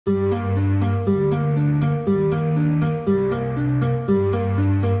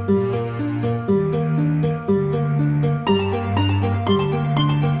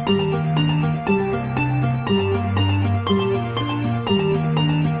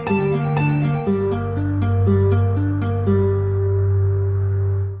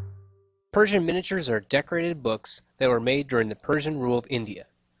Persian miniatures are decorated books that were made during the Persian rule of India.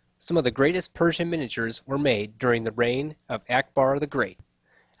 Some of the greatest Persian miniatures were made during the reign of Akbar the Great.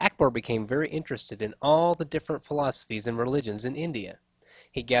 Akbar became very interested in all the different philosophies and religions in India.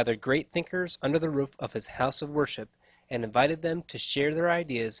 He gathered great thinkers under the roof of his house of worship and invited them to share their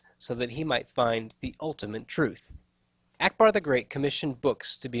ideas so that he might find the ultimate truth. Akbar the Great commissioned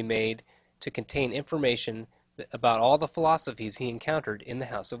books to be made to contain information about all the philosophies he encountered in the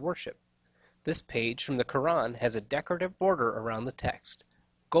house of worship. This page from the Quran has a decorative border around the text.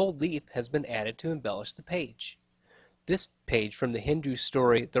 Gold leaf has been added to embellish the page. This page from the Hindu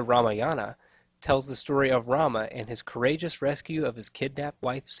story the Ramayana tells the story of Rama and his courageous rescue of his kidnapped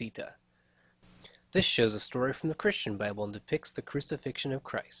wife Sita. This shows a story from the Christian Bible and depicts the crucifixion of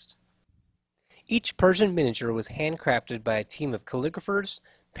Christ. Each Persian miniature was handcrafted by a team of calligraphers,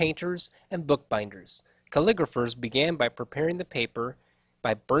 painters, and bookbinders. Calligraphers began by preparing the paper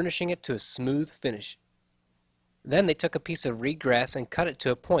by burnishing it to a smooth finish. Then they took a piece of reed grass and cut it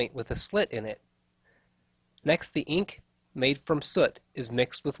to a point with a slit in it. Next, the ink made from soot is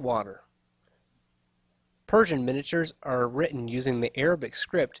mixed with water. Persian miniatures are written using the Arabic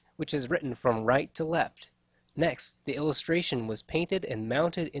script, which is written from right to left. Next, the illustration was painted and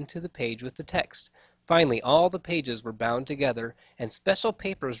mounted into the page with the text. Finally, all the pages were bound together, and special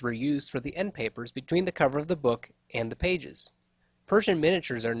papers were used for the end papers between the cover of the book and the pages. Persian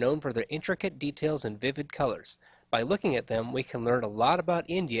miniatures are known for their intricate details and vivid colors. By looking at them, we can learn a lot about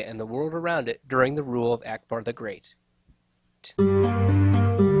India and the world around it during the rule of Akbar the Great.